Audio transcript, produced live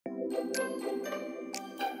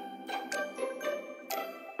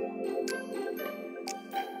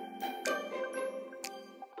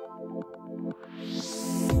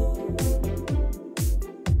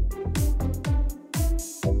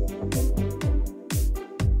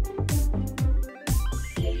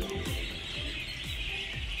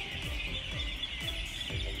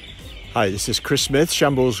Hi, this is Chris Smith,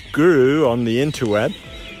 Shambles Guru on the interweb,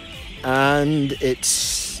 and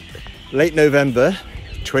it's late November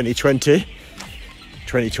 2020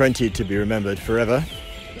 to be remembered forever,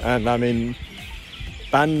 and I'm in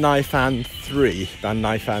Ban Nai Phan 3, Ban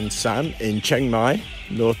Nai Phan Sam in Chiang Mai,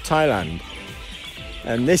 North Thailand.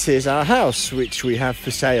 And this is our house which we have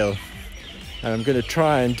for sale, and I'm going to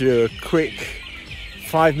try and do a quick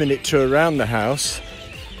 5-minute tour around the house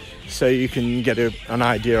so you can get an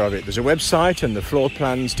idea of it. There's a website and the floor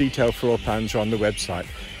plans, detailed floor plans are on the website.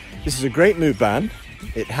 This is a great Mooban.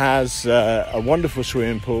 It has a wonderful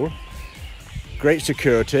swimming pool, great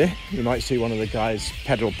security. You might see one of the guys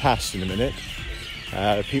pedal past in a minute.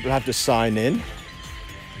 People have to sign in.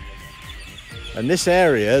 And this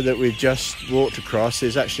area that we've just walked across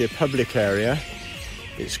is actually a public area.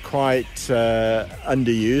 It's quite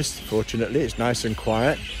underused, fortunately. It's nice and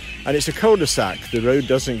quiet. And it's a cul-de-sac. The road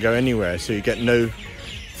doesn't go anywhere, so you get no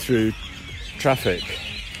through traffic.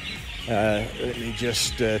 Let me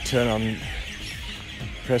just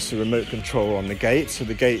press the remote control on the gate. So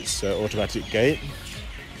the gate's automatic gate.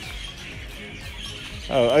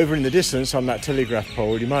 Oh, over in the distance on that telegraph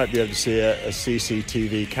pole, you might be able to see a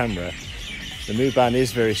CCTV camera. The Mooban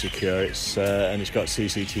is very secure, and it's got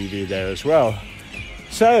CCTV there as well.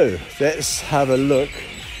 So let's have a look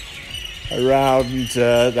around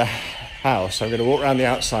the house. I'm going to walk around the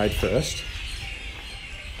outside first,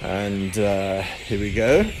 and here we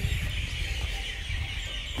go.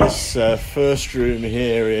 This first room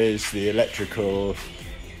here is the electrical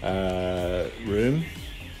room.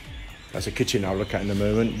 That's a kitchen I'll look at in a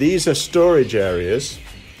moment. These are storage areas.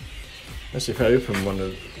 Let's see if I open one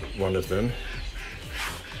of them.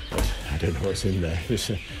 I don't know what's in there.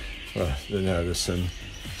 Well, no, there's some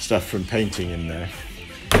stuff from painting in there.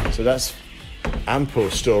 So that's ample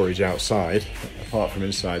storage outside, apart from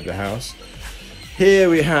inside the house. Here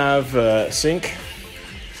we have a sink,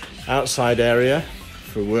 outside area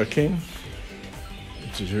for working,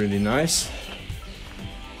 which is really nice.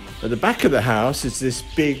 At the back of the house is this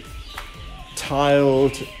big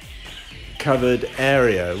tiled covered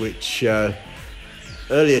area, which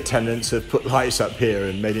earlier tenants have put lights up here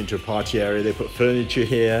and made into a party area. They put furniture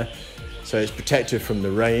here, so it's protected from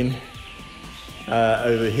the rain.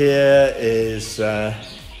 Over here is the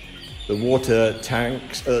water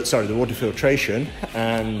tanks, the water filtration,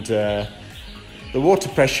 and the water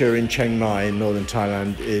pressure in Chiang Mai in northern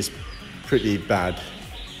Thailand is pretty bad,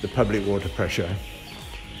 the public water pressure.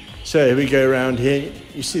 So here we go around here.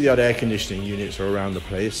 You see the odd air conditioning units are around the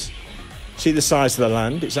place. See the size of the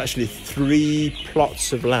land? It's actually 3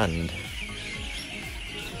 plots of land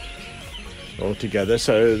altogether.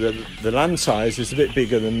 So the land size is a bit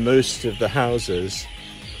bigger than most of the houses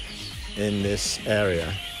in this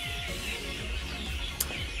area,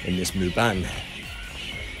 in this Mooban,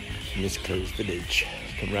 in this closed village.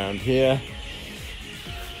 Come round here,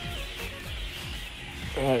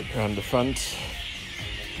 right round the front.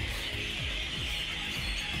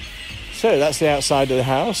 So that's the outside of the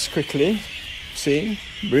house, quickly seen.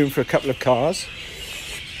 Room for a couple of cars.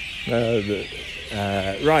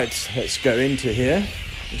 Right, let's go into here.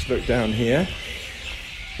 Let's look down here.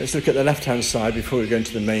 Let's look at the left-hand side before we go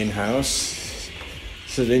into the main house.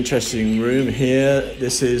 It's an interesting room here.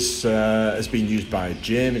 This is has been used by a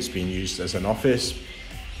gym. It's been used as an office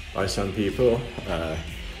by some people.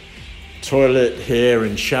 Toilet here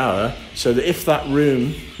and shower. So that if that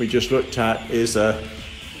room we just looked at is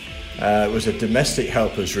was a domestic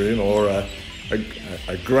helper's room or a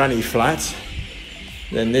granny flat,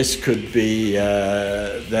 then this could be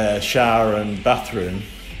their shower and bathroom,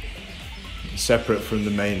 separate from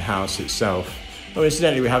the main house itself. Oh,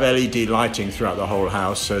 incidentally, we have LED lighting throughout the whole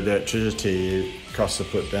house, so the electricity costs are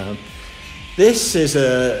put down. This is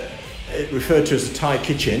referred to as a Thai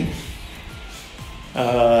kitchen.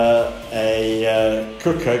 A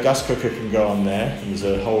cooker, gas cooker can go on there, and there's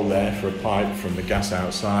a hole there for a pipe from the gas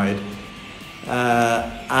outside.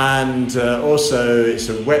 And also it's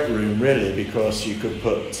a wet room really, because you could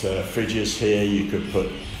put fridges here, you could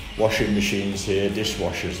put washing machines here,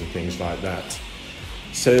 dishwashers and things like that.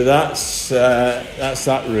 So that's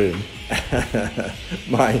that room.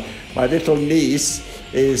 My little niece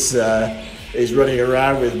is running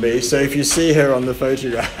around with me, so if you see her on the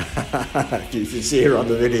photograph, you can see her on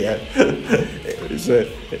the video,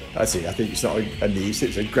 I think it's not a niece,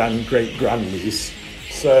 it's a great-grand-niece.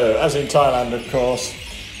 So, as in Thailand, of course,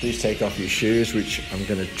 please take off your shoes, which I'm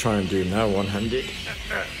going to try and do now, one-handed.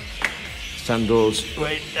 Sandals,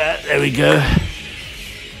 wait, there we go.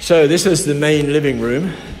 So this is the main living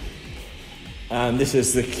room, and this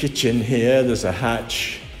is the kitchen here. There's a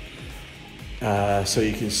hatch, so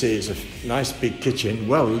you can see it's a nice big kitchen,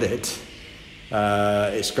 well lit.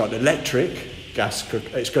 It's got electric gas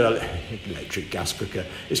cooker. It's got an electric gas cooker.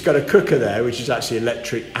 It's got a cooker there, which is actually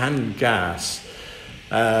electric and gas.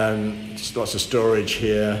 Just lots of storage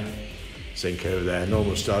here. Sink over there,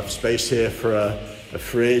 normal stuff. Space here for a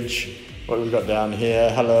fridge. What we've got down here,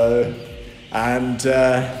 hello. And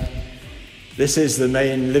this is the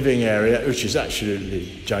main living area, which is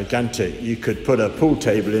absolutely gigantic. You could put a pool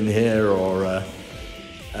table in here or a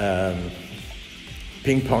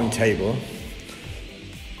ping pong table.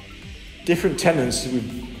 Different tenants.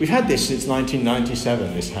 We've had this since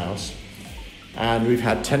 1997, this house, and we've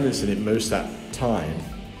had tenants in it most of that time.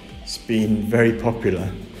 It's been very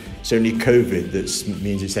popular. It's only COVID that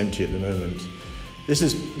means it's empty at the moment. This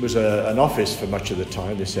was an office for much of the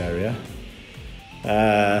time, this area.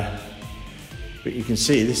 But you can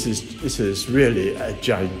see this is really a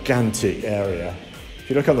gigantic area. If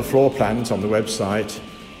you look on the floor plans on the website,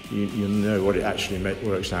 you'll know what it actually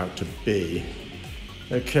works out to be.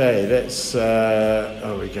 Okay, let's,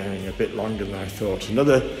 we're going a bit longer than I thought.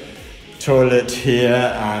 Another toilet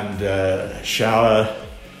here and shower,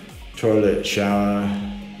 toilet, shower,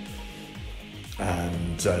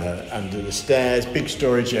 and under the stairs, big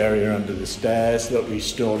storage area under the stairs. Look, we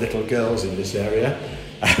store little girls in this area.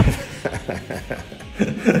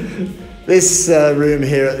 This room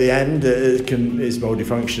here at the end is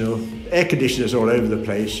multifunctional. Air conditioners all over the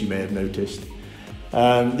place, you may have noticed.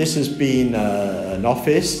 This has been an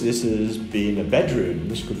office. This has been a bedroom.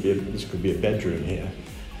 This could be a bedroom here.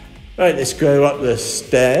 Right, let's go up the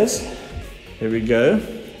stairs. Here we go.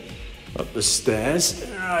 Up the stairs.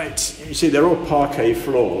 Right, you see they're all parquet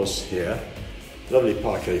floors here. Lovely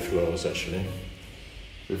parquet floors, actually.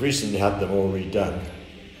 We've recently had them all redone.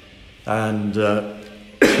 And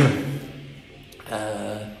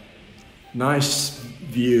nice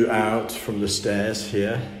view out from the stairs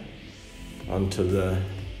here onto the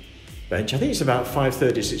bench. I think it's about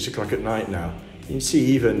 5:30, 6 o'clock at night now. You can see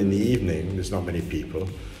even in the evening, there's not many people.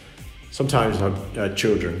 Sometimes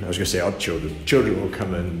children, I was going to say odd children will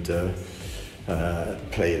come and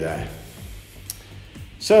play there.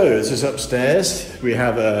 So this is upstairs. We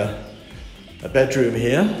have a bedroom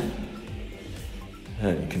here,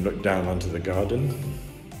 and you can look down onto the garden.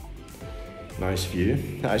 Nice view.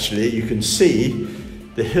 Actually, you can see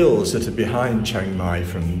the hills that are behind Chiang Mai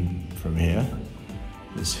from here.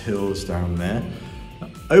 There's hills down there.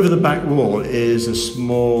 Over the back wall is a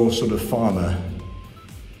small sort of farmer.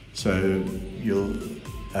 So you'll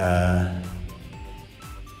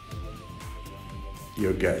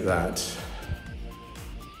get that.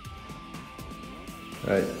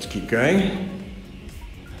 Right, let's keep going.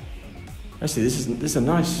 Actually, this is a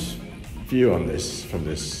nice view on this from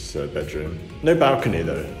this bedroom. No balcony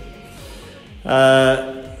though.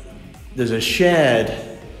 There's a shared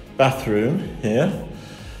bathroom here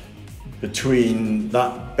between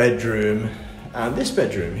that bedroom and this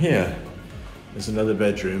bedroom here. There's another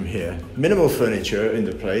bedroom here. Minimal furniture in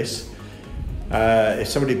the place. When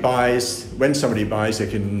somebody buys, they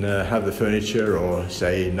can have the furniture or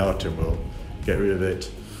say not and we'll get rid of it.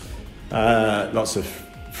 Lots of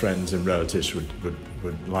friends and relatives would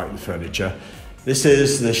like the furniture. This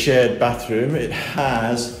is the shared bathroom. It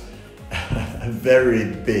has a very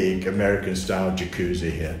big American style jacuzzi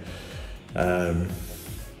here,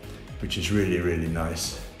 which is really, really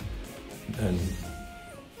nice. And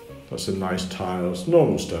lots of nice tiles,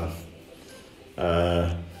 normal stuff.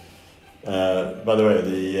 By the way,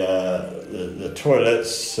 the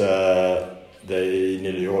toilets, they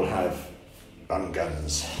nearly all have bum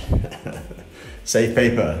guns. Safe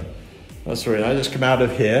paper. That's really nice. Let's come out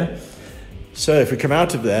of here. So if we come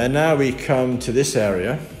out of there, now we come to this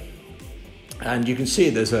area. And you can see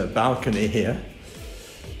there's a balcony here.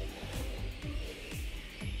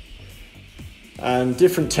 And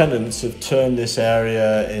different tenants have turned this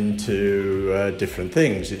area into different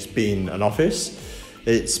things. It's been an office,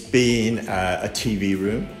 it's been a TV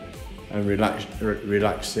room, a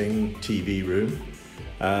relaxing TV room.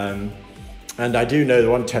 And I do know the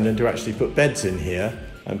one tenant who actually put beds in here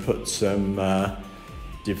and put some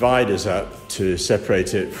dividers up to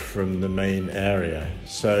separate it from the main area.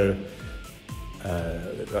 So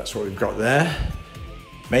that's what we've got there.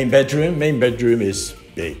 Main bedroom is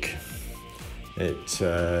big. It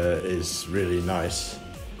is really nice.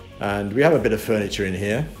 And we have a bit of furniture in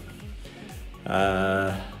here.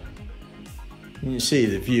 You can see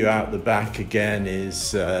the view out the back again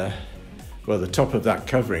is, well, the top of that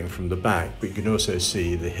covering from the back, but you can also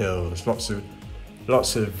see the hills, lots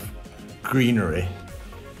of greenery.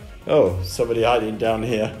 Oh, somebody hiding down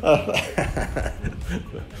here.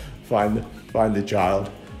 Find the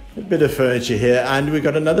child. A bit of furniture here, and we've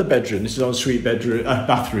got another bedroom. This is ensuite bedroom,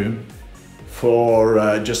 bathroom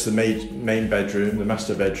for just the main bedroom, the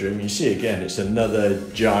master bedroom. You see again, it's another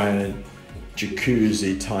giant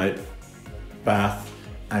jacuzzi type bath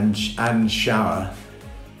and shower,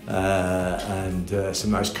 and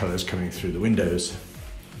some nice colours coming through the windows.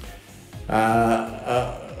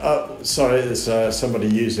 Sorry, there's somebody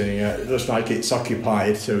using it. It looks like it's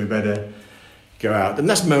occupied, so we better go out. And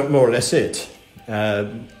that's more or less it.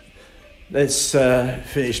 Let's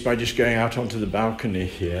finish by just going out onto the balcony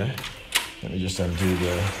here. Let me just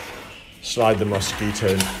slide the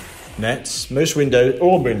mosquito nets.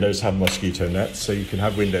 All windows have mosquito nets, so you can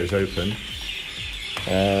have windows open.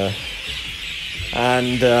 And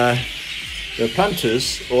there are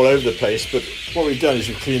planters all over the place, but what we've done is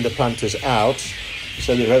we've cleaned the planters out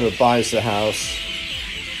so that whoever buys the house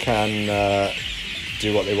can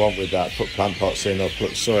do what they want with that, put plant pots in or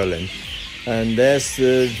put soil in. And there's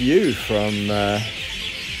the view from the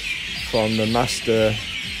master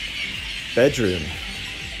bedroom,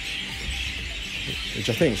 which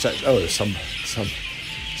I think is actually, oh, there's some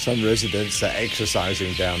residents that are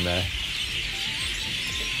exercising down there.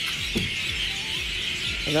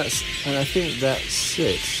 And I think that's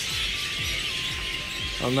it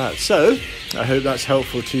on that. So I hope that's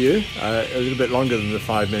helpful to you. A little bit longer than the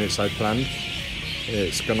 5 minutes I planned.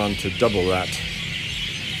 It's gone on to double that.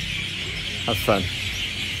 Have fun.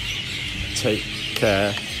 Take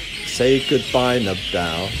care. Say goodbye, Nub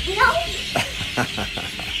Dow. No.